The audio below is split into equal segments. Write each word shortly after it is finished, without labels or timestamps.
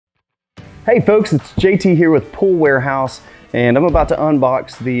Hey folks, it's JT here with Pool Warehouse, and I'm about to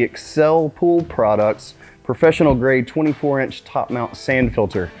unbox the Excel Pool Products professional grade 24-inch top mount sand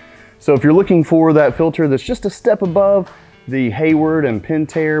filter. So if you're looking for that filter that's just a step above the Hayward and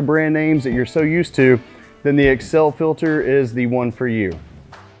Pentair brand names that you're so used to, then the Excel filter is the one for you.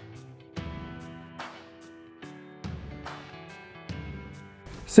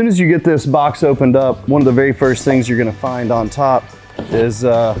 As soon as you get this box opened up, one of the very first things you're going to find on top is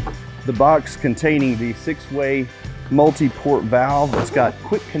the box containing the 6-way multi-port valve. It's got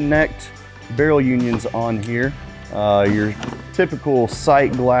quick connect barrel unions on here, your typical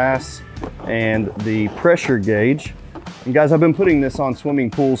sight glass, and the pressure gauge. And guys, I've been putting this on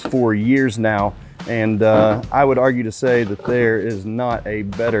swimming pools for years now, and I would argue to say that there is not a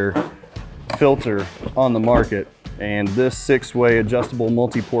better filter on the market. And this 6-way adjustable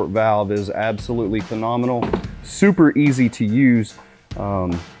multi-port valve is absolutely phenomenal, super easy to use.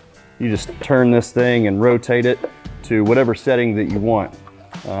 You just turn this thing and rotate it to whatever setting that you want.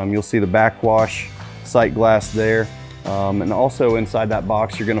 You'll see the backwash sight glass there. And also inside that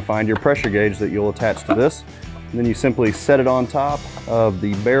box, you're gonna find your pressure gauge that you'll attach to this. And then you simply set it on top of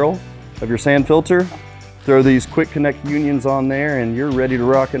the barrel of your sand filter, throw these quick connect unions on there, and you're ready to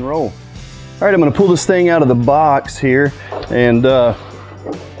rock and roll. All right, I'm gonna pull this thing out of the box here, and the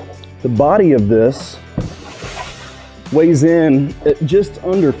body of this weighs in at just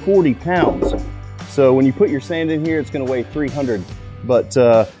under 40 pounds. So when you put your sand in here, it's gonna weigh 300, but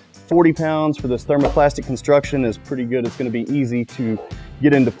 40 pounds for this thermoplastic construction is pretty good. It's gonna be easy to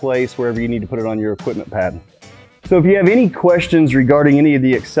get into place wherever you need to put it on your equipment pad. So if you have any questions regarding any of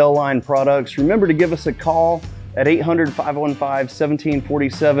the Excel line products, remember to give us a call at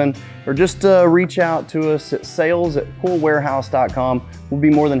 800-515-1747, or just reach out to us at sales@poolwarehouse.com. We'll be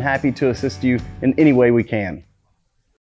more than happy to assist you in any way we can.